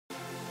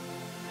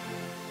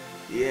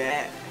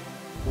Yeah.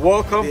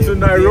 Welcome to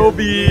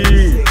Nairobi.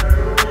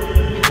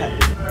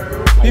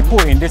 People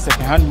in this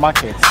second-hand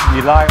market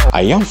rely on...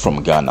 I am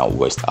from Ghana,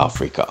 West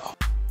Africa,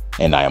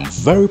 and I am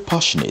very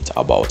passionate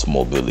about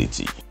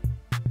mobility.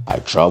 I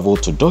travel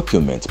to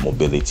document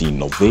mobility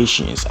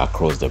innovations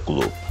across the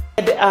globe.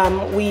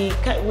 We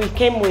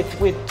came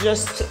with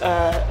just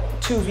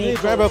 2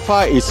 vehicles.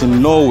 Drivafy is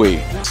in Norway.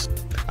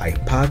 I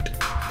parked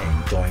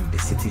and joined the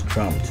city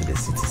tram to the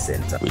city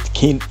center. With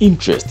keen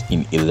interest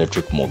in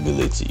electric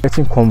mobility.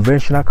 Getting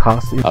conventional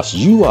cars. As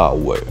you are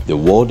aware, the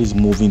world is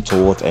moving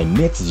towards a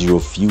net zero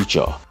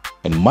future,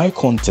 and my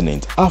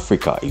continent,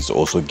 Africa, is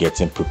also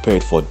getting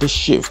prepared for this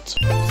shift.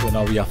 So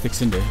now we are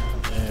fixing the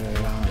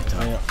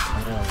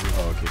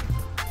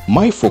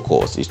My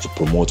focus is to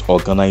promote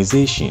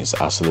organizations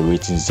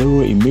accelerating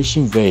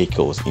zero-emission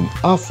vehicles in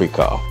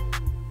Africa,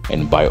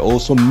 and by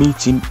also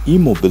meeting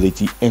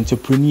e-mobility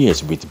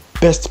entrepreneurs with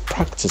best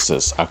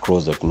practices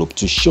across the globe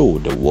to show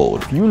the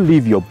world. If you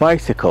leave your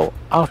bicycle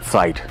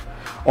outside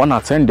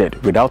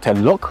unattended without a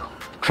lock,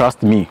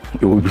 trust me,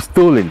 it will be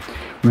stolen.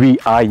 We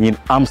are in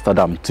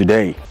Amsterdam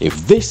today.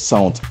 If this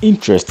sounds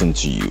interesting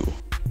to you,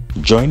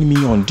 join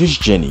me on this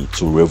journey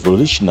to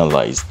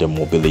revolutionize the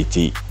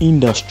mobility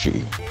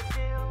industry.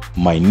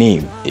 My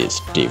name is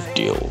Dave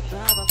Deal.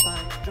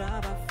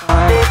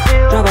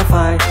 Drivafy,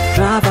 Drivafy,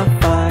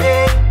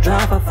 Drivafy,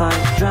 Drivafy,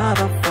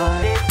 Drivafy.